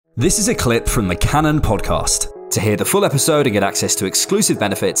This is a clip from the Cannon podcast. To hear the full episode and get access to exclusive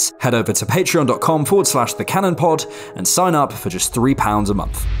benefits, head over to patreon.com/thecannonpod and sign up for just £3 a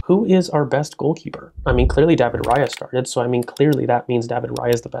month. Who is our best goalkeeper? I mean, clearly David Raya started, so I mean, clearly that means David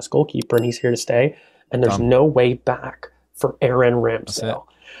Raya is the best goalkeeper and he's here to stay, and there's no way back for Aaron Ramsdale.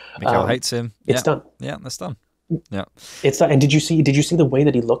 Mikel hates him. It's done. Yeah, that's done. Yeah, it's done. And did you see the way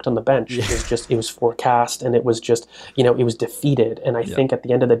that he looked on the bench? It was forecast, and it was just, it was defeated. And I think at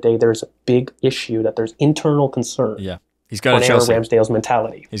the end of the day, there's a big issue that there's internal concern. Yeah, he's going to Chelsea. Aaron Ramsdale's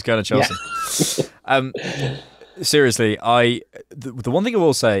mentality. He's going to Chelsea. Yeah. Seriously, the one thing I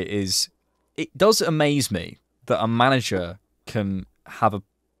will say is it does amaze me that a manager can have a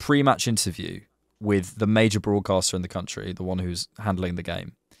pre-match interview with the major broadcaster in the country, the one who's handling the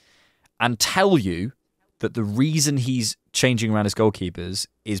game, and tell you that the reason he's changing around his goalkeepers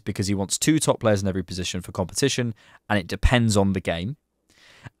is because he wants two top players in every position for competition, and it depends on the game.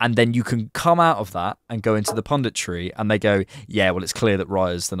 And then you can come out of that and go into the punditry, and they go, yeah, well, it's clear that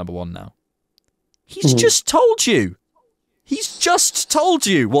Raya's the number one now. He's just told you. He's just told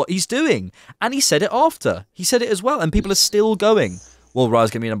you what he's doing. And he said it after. He said it as well, and people are still going, well,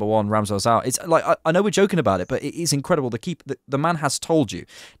 Raya's going to be number one, Ramsdale's out. It's like, I know we're joking about it, but it is incredible. The man has told you.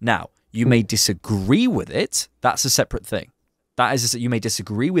 Now, you may disagree with it. That's a separate thing. That is, you may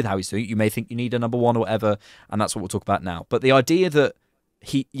disagree with how he's doing it. You may think you need a number one or whatever, and that's what we'll talk about now. But the idea that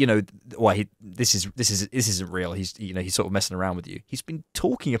this isn't real. He's sort of messing around with you. He's been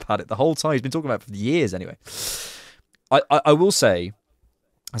talking about it the whole time. He's been talking about it for years anyway. I will say,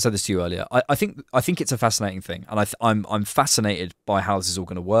 I said this to you earlier. I think it's a fascinating thing, and I'm fascinated by how this is all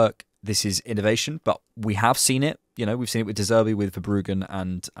going to work. This is innovation, but we have seen it. We've seen it with De Zerbi, with Verbruggen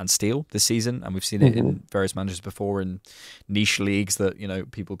and Steele this season, and we've seen it in various managers before in niche leagues that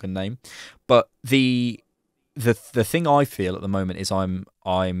people can name. But the thing I feel at the moment is I'm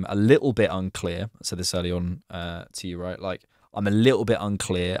a little bit unclear. I said this early on to you, right? Like, I'm a little bit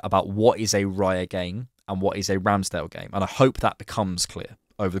unclear about what is a Raya game and what is a Ramsdale game, and I hope that becomes clear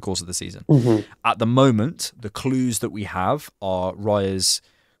over the course of the season. At the moment, the clues that we have are Raya's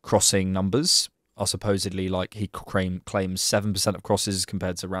crossing numbers are supposedly, like, he claims 7% of crosses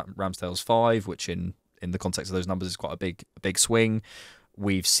compared to Ramsdale's 5%, which in the context of those numbers is quite a big swing.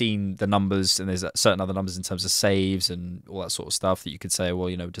 We've seen the numbers, and there's certain other numbers in terms of saves and all that sort of stuff that you could say,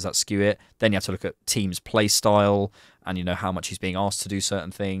 well, does that skew it? Then you have to look at team's play style and how much he's being asked to do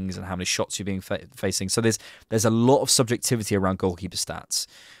certain things and how many shots you're being facing. So there's a lot of subjectivity around goalkeeper stats.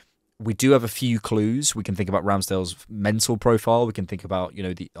 We do have a few clues. We can think about Ramsdale's mental profile. We can think about,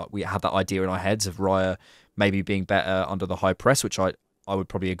 we have that idea in our heads of Raya maybe being better under the high press, which I would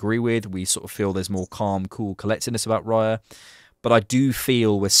probably agree with. We sort of feel there's more calm, cool collectedness about Raya. But I do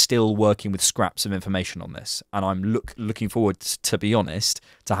feel we're still working with scraps of information on this. And I'm looking forward, to be honest,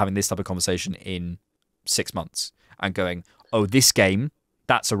 to having this type of conversation in 6 months and going, oh, this game,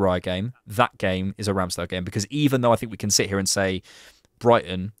 that's a Raya game. That game is a Ramsdale game. Because even though I think we can sit here and say,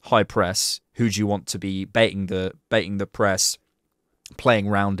 Brighton, high press, who do you want to be baiting the press, playing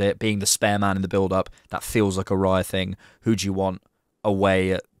round it, being the spare man in the build-up, that feels like a Raya thing. Who do you want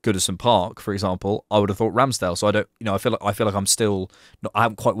away at Goodison Park, for example? I would have thought Ramsdale. So I don't, I feel like I'm still, I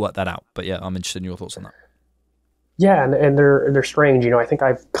haven't quite worked that out. But yeah, I'm interested in your thoughts on that. Yeah, and they're strange. I think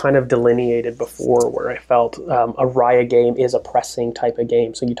I've kind of delineated before where I felt a Raya game is a pressing type of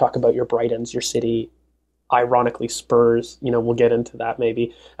game. So you talk about your Brightons, your City, ironically Spurs, we'll get into that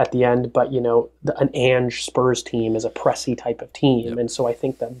maybe at the end, but an Ange Spurs team is a pressy type of team. Yep. And so I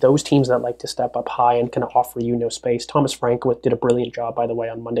think that those teams that like to step up high and kind of offer no space. Thomas Frankowitz did a brilliant job, by the way,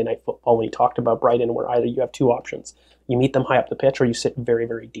 on Monday Night Football when he talked about Brighton, where either you have two options. You meet them high up the pitch or you sit very,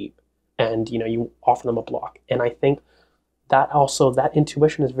 very deep and you offer them a block. And I think that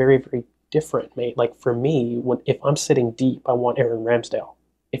intuition is very, very different, mate. Like, for me, if I'm sitting deep, I want Aaron Ramsdale.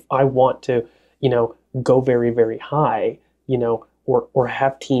 If I want to go very, very high, or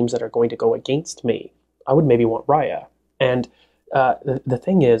have teams that are going to go against me, I would maybe want Raya. And the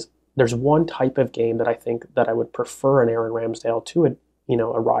thing is, there's one type of game that I think that I would prefer an Aaron Ramsdale to a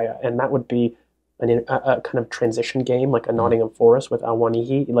Raya, and that would be a kind of transition game, like a Nottingham Forest with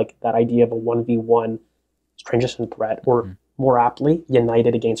Awaniyi, like that idea of a 1v1 transition threat, or more aptly,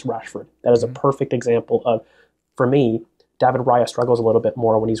 United against Rashford. That is a perfect example of, for me, David Raya struggles a little bit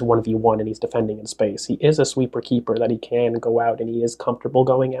more when he's 1v1 and he's defending in space. He is a sweeper keeper that he can go out and he is comfortable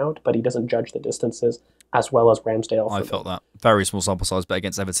going out, but he doesn't judge the distances as well as Ramsdale. I felt that. Very small sample size, but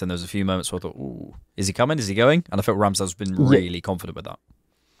against Everton there was a few moments where I thought, ooh, is he coming? Is he going? And I felt Ramsdale's been really confident with that.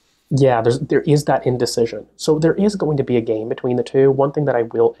 Yeah, there is that indecision. So there is going to be a game between the two. One thing that I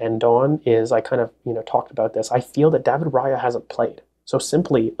will end on is I kind of, talked about this. I feel that David Raya hasn't played. So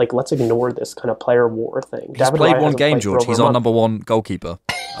simply, like, let's ignore this kind of player war thing. He's played one game, George. He's our number one goalkeeper.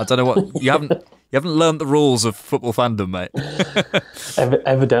 I don't know what you haven't learned the rules of football fandom, mate.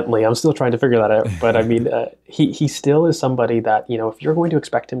 Evidently, I'm still trying to figure that out. But I mean, he still is somebody that, you know, if you're going to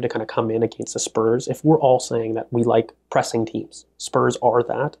expect him to kind of come in against the Spurs, if we're all saying that we like pressing teams, Spurs are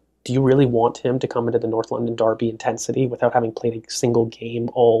that. Do you really want him to come into the North London Derby intensity without having played a single game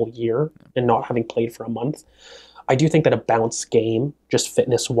all year and not having played for a month? I do think that a bounce game, just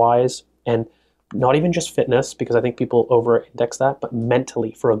fitness-wise, and not even just fitness, because I think people over-index that, but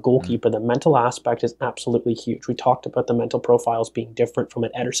mentally, for a goalkeeper, the mental aspect is absolutely huge. We talked about the mental profiles being different from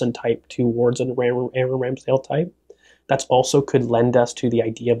an Ederson type towards an Aaron Ramsdale type. That's also could lend us to the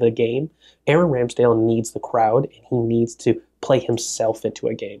idea of the game. Aaron Ramsdale needs the crowd, and he needs to play himself into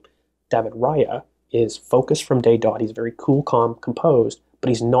a game. David Raya is focused from day dot. He's very cool, calm, composed, but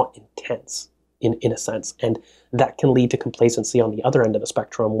he's not intense in a sense. And that can lead to complacency on the other end of the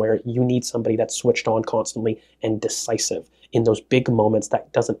spectrum, where you need somebody that's switched on constantly and decisive in those big moments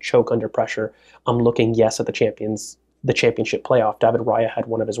that doesn't choke under pressure. I'm looking, yes, at the championship playoff. David Raya had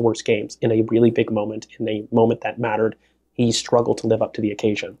one of his worst games in a really big moment, in a moment that mattered. He struggled to live up to the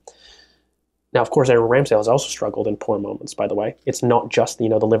occasion. Now, of course, Aaron Ramsdale has also struggled in poor moments, by the way. It's not just, the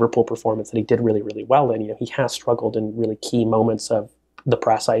Liverpool performance that he did really, really well in. He has struggled in really key moments of the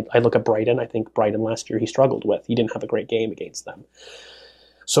press. I look at Brighton. I think Brighton last year he struggled with. He didn't have a great game against them.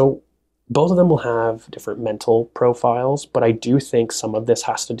 So both of them will have different mental profiles, but I do think some of this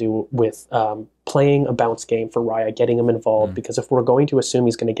has to do with playing a bounce game for Raya, getting him involved, because if we're going to assume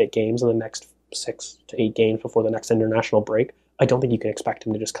he's going to get games in the next 6 to 8 games before the next international break, I don't think you can expect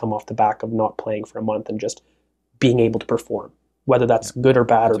him to just come off the back of not playing for a month and just being able to perform. Whether that's good or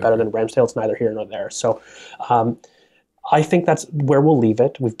bad or better than Ramsdale, it's neither here nor there. So I think that's where we'll leave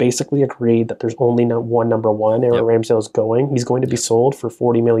it. We've basically agreed that there's only one number one. Aaron Ramsdale is going. He's going to be sold for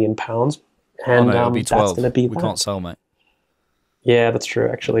 £40 million. And it'll be 12. That's going to be we can't sell, mate. Yeah, that's true,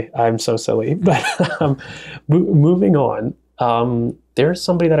 actually. I'm so silly. But moving on, there's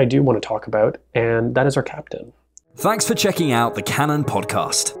somebody that I do want to talk about, and that is our captain. Thanks for checking out the Cannon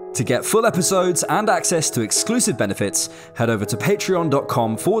Podcast. To get full episodes and access to exclusive benefits, head over to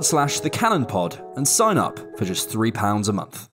patreon.com/thecannonpod and sign up for just £3 a month.